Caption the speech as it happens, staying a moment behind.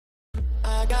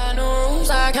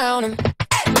I count 'em.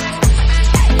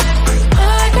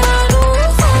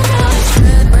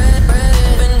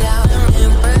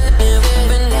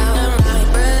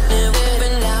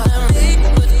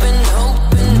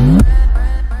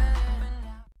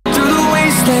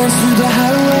 Through the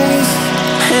highways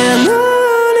and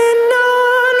on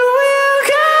we'll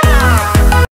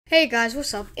go. Hey guys,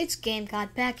 what's up? It's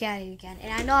GameGod back at it again,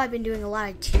 and I know I've been doing a lot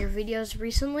of tier videos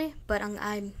recently, but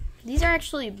these are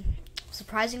actually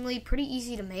surprisingly pretty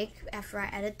easy to make. After I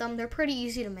edit them, they're pretty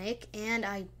easy to make, and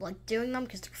I like doing them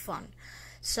because they're fun.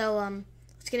 So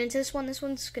let's get into this one. This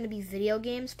one's gonna be video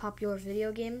games, popular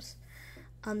video games.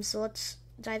 So let's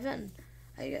dive in,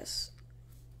 I guess.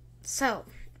 So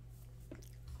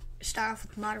start off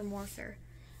with Modern Warfare.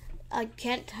 I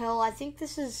can't tell. I think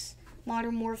this is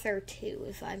Modern Warfare 2,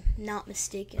 if I'm not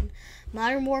mistaken.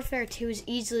 Modern Warfare 2 is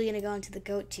easily going to go into the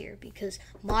GOAT tier because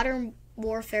Modern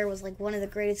Warfare was like one of the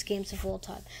greatest games of all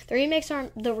time. The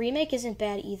remake isn't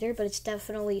bad either, but it's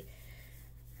definitely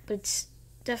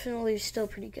still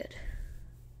pretty good.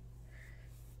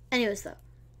 Anyways, though,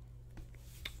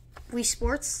 Wii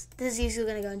Sports, this is easily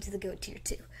going to go into the GOAT tier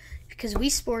too, because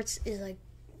Wii Sports is like,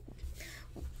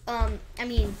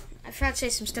 I forgot to say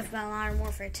some stuff about Modern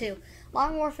Warfare 2.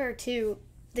 Modern Warfare 2,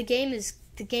 the game is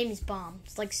bomb.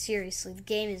 It's like, seriously, the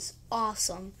game is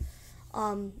awesome.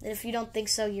 And if you don't think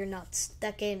so, you're nuts.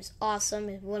 That game is awesome.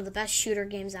 It's one of the best shooter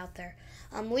games out there.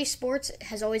 Wii Sports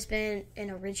has always been an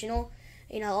original.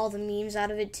 You know, all the memes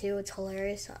out of it too. It's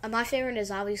hilarious. My favorite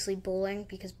is obviously bowling,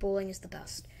 because bowling is the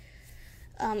best.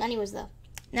 Anyways, though,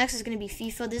 next is going to be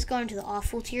FIFA. This is going to the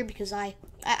awful tier because I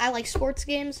like sports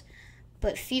games,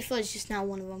 but FIFA is just not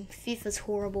one of them. FIFA's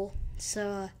horrible.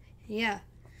 So, yeah.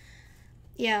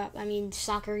 Yeah, I mean,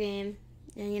 soccer game,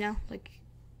 and, you know, like,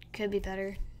 could be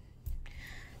better.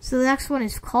 So the next one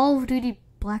is Call of Duty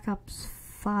Black Ops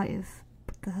 5.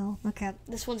 What the hell? Okay,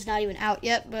 this one's not even out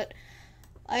yet, but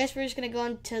I guess we're just going to go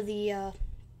into the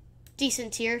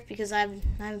decent tier because I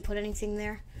haven't put anything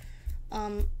there.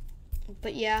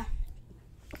 But, yeah,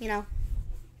 you know,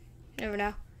 you never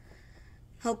know.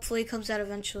 Hopefully it comes out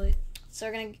eventually. So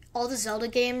we're gonna all the Zelda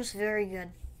games, very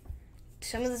good.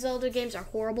 Some of the Zelda games are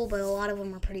horrible, but a lot of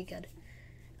them are pretty good.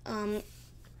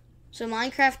 So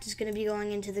Minecraft is gonna be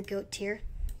going into the GOAT tier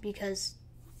because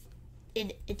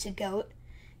it's a GOAT.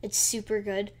 It's super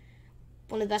good.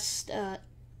 One of the best.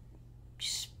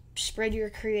 Just spread your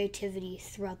creativity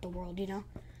throughout the world. You know,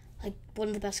 like one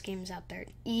of the best games out there.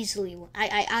 Easily,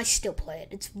 I still play it.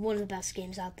 It's one of the best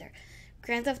games out there.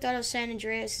 Grand Theft Auto San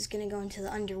Andreas is gonna go into the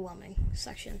underwhelming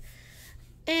section.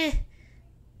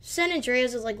 San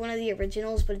Andreas is like one of the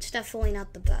originals, but it's definitely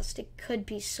not the best. It could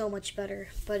be so much better,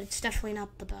 but it's definitely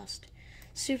not the best.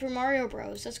 Super Mario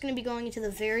Bros. That's going to be going into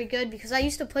the very good because I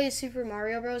used to play Super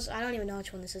Mario Bros. I don't even know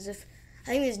which one this is. I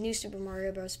think this is New Super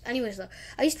Mario Bros. Anyways, though,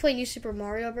 I used to play New Super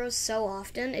Mario Bros. So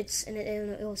often. It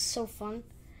was so fun.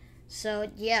 So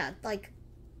yeah, like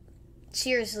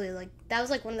seriously, like that was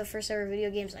like one of the first ever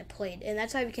video games I played, and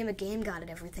that's how I became a game god and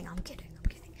everything. I'm kidding.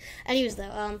 Anyways,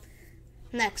 though,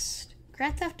 next,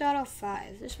 Grand Theft Auto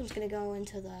 5. This one's going to go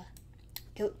into the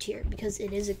GOAT tier because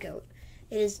it is a GOAT.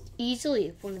 It is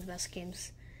easily one of the best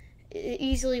games.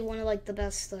 Easily one of like the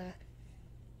best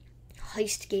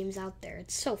heist games out there.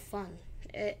 It's so fun.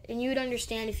 And you would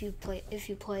understand if you play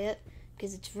it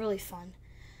because it's really fun.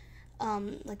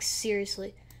 Like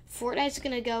seriously. Fortnite's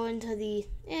going to go into the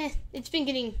it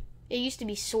used to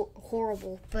be so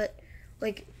horrible, but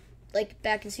like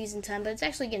back in Season 10, but it's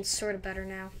actually getting sort of better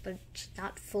now, but it's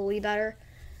not fully better.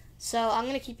 So I'm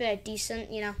going to keep it at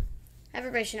decent, you know.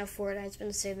 Everybody should know Fortnite. It's been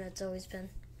the same that it's always been.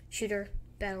 Shooter,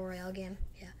 battle royale game,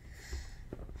 yeah.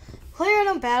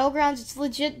 PlayerUnknown's Battlegrounds, it's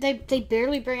legit. They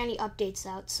barely bring any updates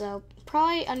out, so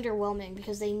probably underwhelming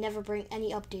because they never bring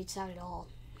any updates out at all.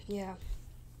 Yeah.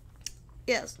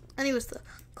 Yes. Anyways, the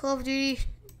Call of Duty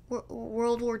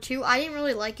World War II, I didn't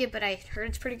really like it, but I heard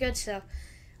it's pretty good, so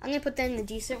I'm going to put that in the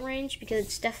decent range because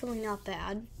it's definitely not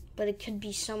bad, but it could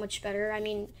be so much better. I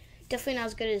mean, definitely not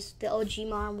as good as the OG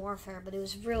Modern Warfare, but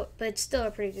it's still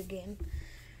a pretty good game.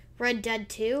 Red Dead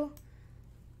 2.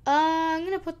 I'm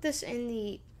going to put this in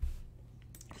the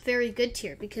very good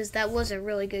tier because that was a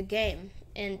really good game,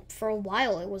 and for a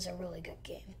while it was a really good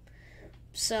game.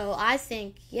 So I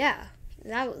think, yeah,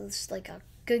 that was like a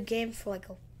good game for like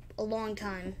a long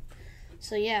time.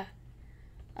 So yeah,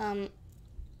 you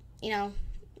know,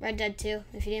 Red Dead 2.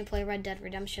 If you didn't play Red Dead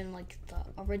Redemption, like the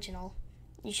original,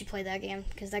 you should play that game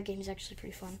because that game is actually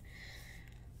pretty fun.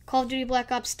 Call of Duty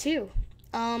Black Ops 2.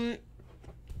 We're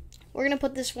gonna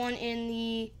put this one in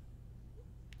the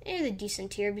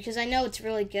decent tier because I know it's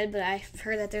really good, but I've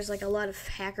heard that there's like a lot of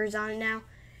hackers on it now,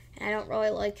 and I don't really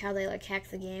like how they like hack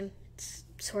the game. It's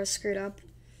sort of screwed up.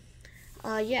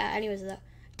 Yeah. Anyways, though,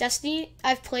 Destiny.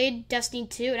 I've played Destiny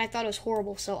 2, and I thought it was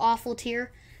horrible. So awful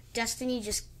tier. Destiny,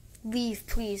 just leave,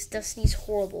 please. Destiny's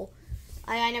horrible.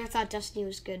 I never thought Destiny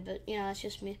was good, but you know that's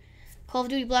just me. Call of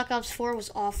Duty Black Ops 4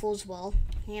 was awful as well.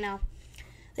 You know,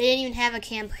 they didn't even have a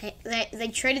campaign. They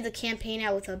traded the campaign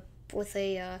out with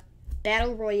a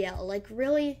battle royale. Like,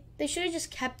 really? They should have just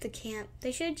kept the camp.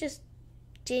 They should have just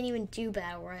didn't even do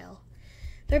battle royale.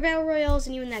 Their battle royale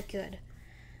isn't even that good.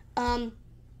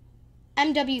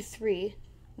 MW3,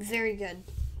 very good,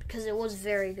 because it was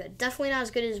very good. Definitely not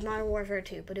as good as Modern Warfare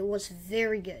 2, but it was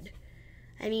very good.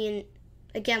 I mean,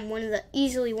 again,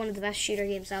 easily one of the best shooter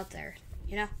games out there.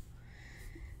 You know.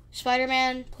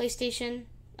 Spider-Man, PlayStation,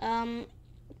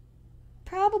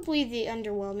 probably the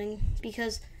underwhelming,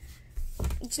 because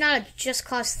it's not a Just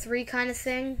Cause 3 kind of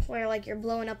thing where like you're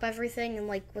blowing up everything and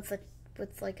like with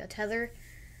like a tether,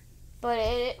 but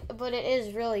it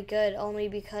is really good only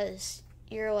because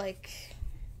you're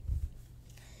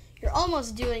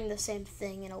almost doing the same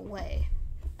thing in a way.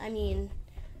 I mean,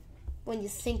 when you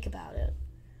think about it,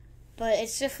 but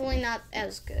it's definitely not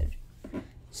as good.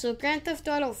 So Grand Theft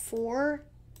Auto 4.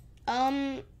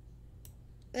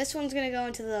 This one's gonna go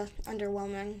into the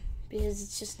underwhelming because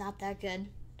it's just not that good.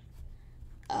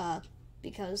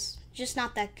 Because just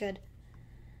not that good.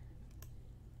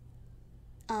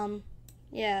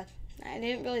 Yeah, I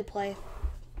didn't really play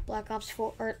Black Ops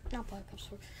 4, or not Black Ops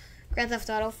 4, Grand Theft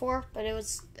Auto 4, but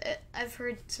I've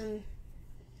heard some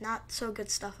not so good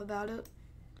stuff about it,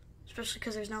 especially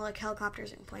because there's no like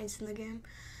helicopters and planes in the game.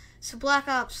 So Black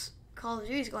Ops Call of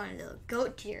Duty is going into the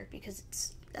GOAT tier because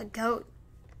it's a GOAT.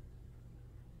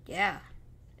 Yeah,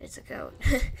 it's a GOAT.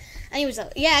 Anyways,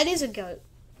 yeah, it is a GOAT.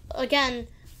 Again,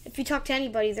 if you talk to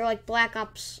anybody, they're like Black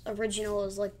Ops Original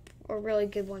is like a really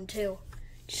good one too.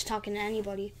 Just talking to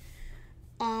anybody.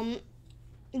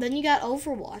 Then you got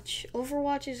Overwatch.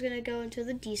 Overwatch is gonna go into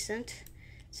the decent.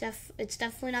 It's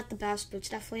definitely not the best, but it's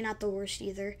definitely not the worst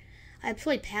either. I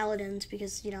played Paladins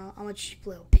because, you know, I'm a cheap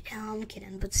little. I'm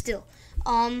kidding, but still.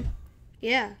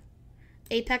 Yeah.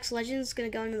 Apex Legends is going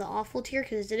to go into the awful tier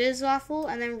because it is awful.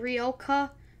 And then Ryoka,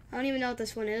 I don't even know what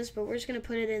this one is, but we're just going to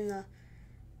put it in the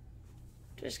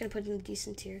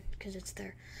decent tier because it's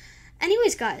there.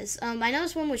 Anyways, guys, I know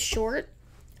this one was short.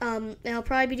 And I'll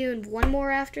probably be doing one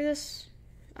more after this.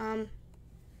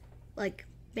 Like,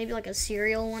 maybe like a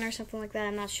serial one or something like that.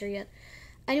 I'm not sure yet.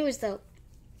 Anyways, though,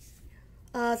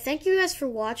 thank you guys for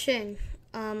watching.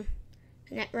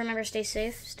 Remember, stay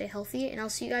safe, stay healthy, and I'll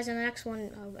see you guys in the next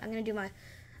one. I'm going to do my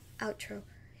outro.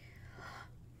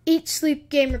 Eat, sleep,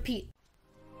 game, repeat.